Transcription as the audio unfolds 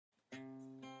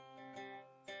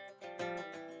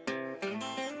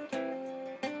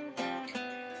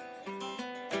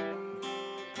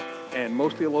and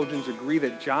most theologians agree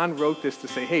that John wrote this to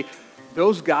say, hey,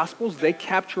 those Gospels, they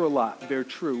capture a lot. They're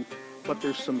true, but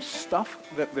there's some stuff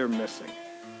that they're missing.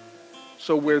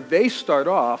 So where they start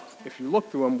off, if you look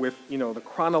through them with,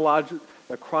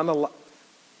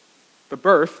 the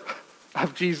birth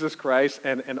of Jesus Christ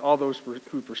and all those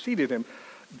who preceded him,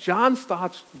 John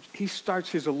starts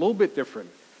his a little bit different.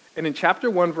 And in chapter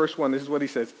 1, verse 1, this is what he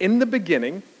says. In the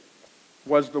beginning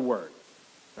was the Word.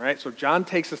 All right, so John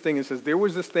takes this thing and says, there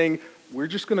was this thing, we're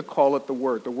just going to call it the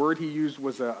Word. The word he used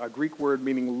was a Greek word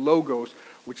meaning logos,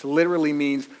 which literally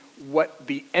means what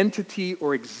the entity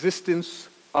or existence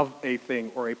of a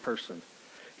thing or a person.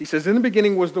 He says, in the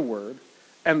beginning was the Word,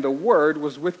 and the Word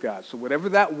was with God. So whatever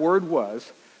that word was,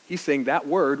 he's saying that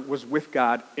word was with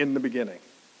God in the beginning.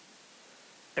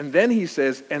 And then he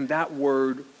says, and that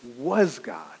word was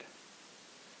God.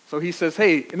 So he says,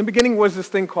 hey, in the beginning was this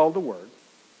thing called the Word.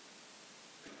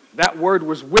 That word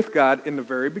was with God in the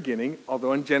very beginning,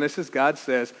 although in Genesis God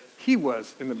says he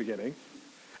was in the beginning.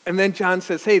 And then John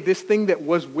says, hey, this thing that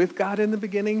was with God in the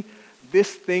beginning,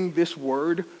 this thing, this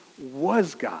word,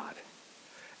 was God.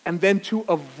 And then to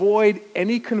avoid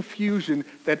any confusion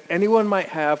that anyone might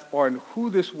have on who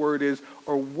this word is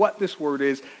or what this word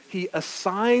is, he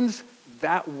assigns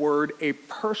that word a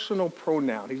personal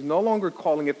pronoun. He's no longer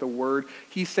calling it the Word.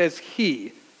 He says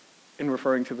he, in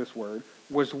referring to this word,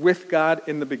 was with God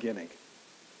in the beginning.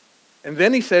 And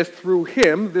then he says, through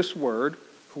him, this word,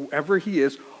 whoever he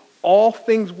is, all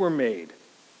things were made.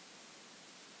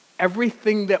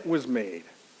 Everything that was made.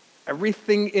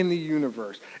 Everything in the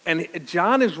universe. And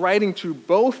John is writing to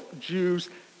both Jews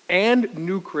and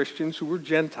new Christians who were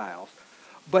Gentiles.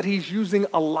 But he's using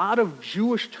a lot of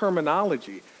Jewish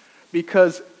terminology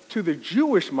because to the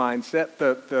Jewish mindset,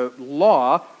 the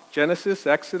law, Genesis,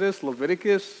 Exodus,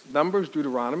 Leviticus, Numbers,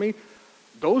 Deuteronomy,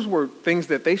 those were things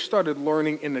that they started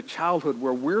learning in the childhood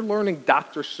where we're learning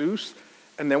Dr. Seuss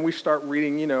and then we start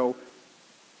reading,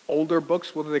 older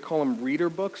books. What do they call them? Reader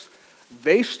books.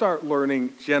 They start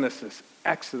learning Genesis,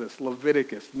 Exodus,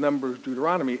 Leviticus, Numbers,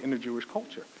 Deuteronomy in the Jewish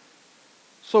culture.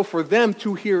 So for them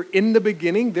to hear in the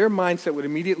beginning, their mindset would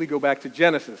immediately go back to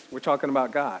Genesis. We're talking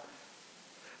about God.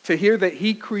 To hear that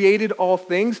he created all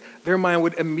things, their mind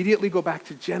would immediately go back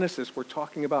to Genesis. We're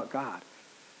talking about God.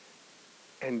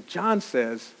 And John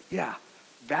says, yeah,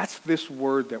 that's this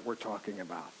word that we're talking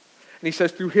about. And he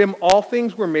says, through him all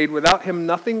things were made. Without him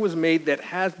nothing was made that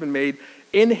has been made.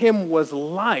 In him was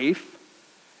life,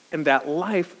 and that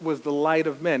life was the light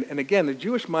of men. And again, the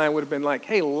Jewish mind would have been like,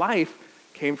 hey, life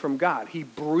came from God. He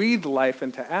breathed life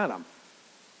into Adam.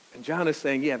 And John is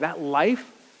saying, yeah, that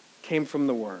life came from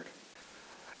the Word.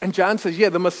 And John says, yeah,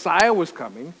 the Messiah was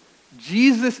coming.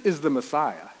 Jesus is the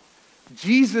Messiah.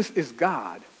 Jesus is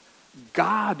God.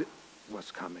 God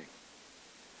was coming.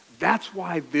 That's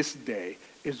why this day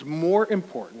is more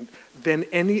important than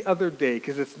any other day,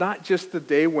 because it's not just the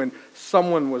day when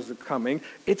someone was coming,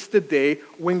 it's the day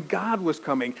when God was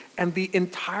coming. And the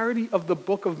entirety of the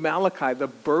book of Malachi, the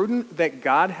burden that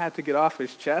God had to get off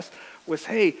his chest was,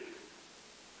 hey,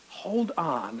 hold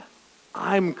on,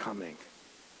 I'm coming.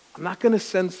 I'm not going to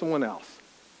send someone else.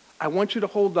 I want you to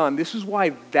hold on. This is why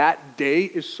that day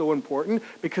is so important,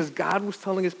 because God was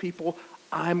telling his people,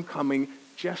 I'm coming,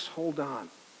 just hold on.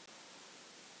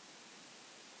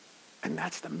 And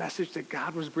that's the message that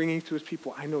God was bringing to his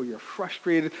people. I know you're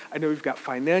frustrated. I know you've got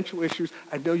financial issues.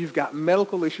 I know you've got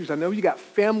medical issues. I know you got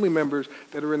family members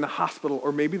that are in the hospital,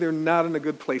 or maybe they're not in a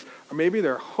good place, or maybe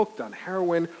they're hooked on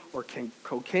heroin or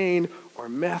cocaine or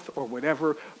meth or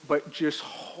whatever, but just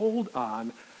hold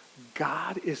on.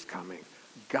 God is coming.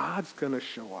 God's going to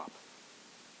show up.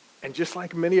 And just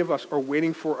like many of us are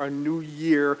waiting for a new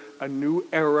year, a new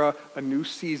era, a new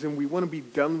season, we want to be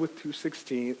done with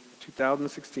 2016.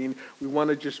 We want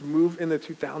to just move into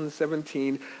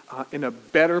 2017 in a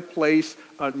better place,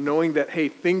 knowing that, hey,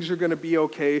 things are going to be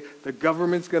okay. The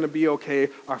government's going to be okay.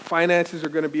 Our finances are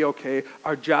going to be okay.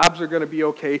 Our jobs are going to be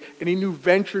okay. Any new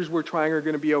ventures we're trying are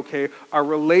going to be okay. Our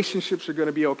relationships are going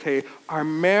to be okay. Our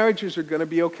marriages are going to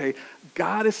be okay.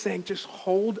 God is saying, just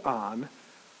hold on.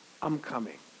 I'm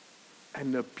coming.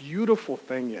 And the beautiful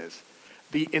thing is,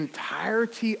 the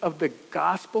entirety of the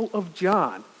Gospel of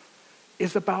John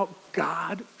is about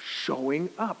God showing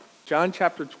up. John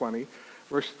chapter 20,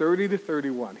 verse 30 to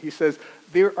 31. He says,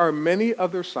 there are many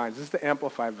other signs, this is the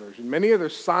Amplified version, many other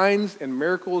signs and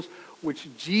miracles which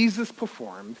Jesus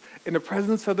performed in the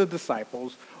presence of the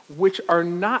disciples, which are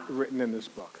not written in this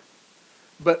book.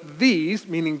 But these,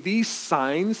 meaning these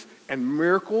signs and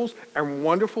miracles and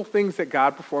wonderful things that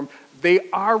God performed,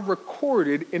 they are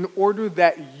recorded in order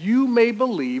that you may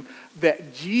believe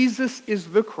that Jesus is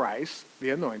the Christ,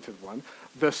 the Anointed One,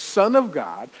 the Son of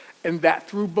God, and that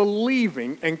through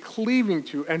believing and cleaving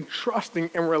to and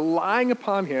trusting and relying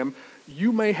upon him,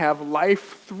 you may have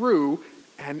life through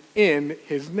and in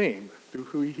his name, through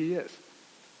who he is.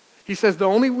 He says, the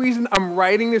only reason I'm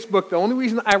writing this book, the only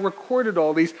reason I recorded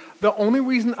all these, the only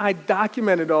reason I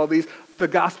documented all these, the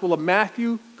Gospel of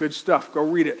Matthew, good stuff, go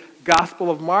read it. Gospel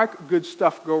of Mark, good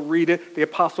stuff, go read it. The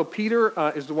Apostle Peter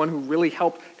is the one who really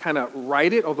helped kind of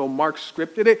write it, although Mark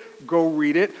scripted it, go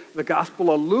read it. The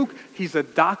Gospel of Luke, he's a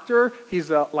doctor, he's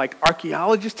a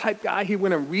archaeologist type guy, he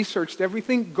went and researched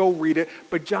everything, go read it.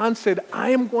 But John said, I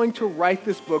am going to write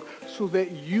this book so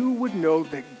that you would know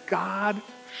that God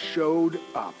showed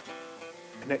up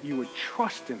and that you would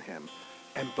trust in him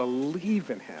and believe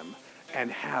in him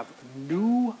and have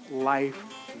new life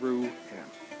through him.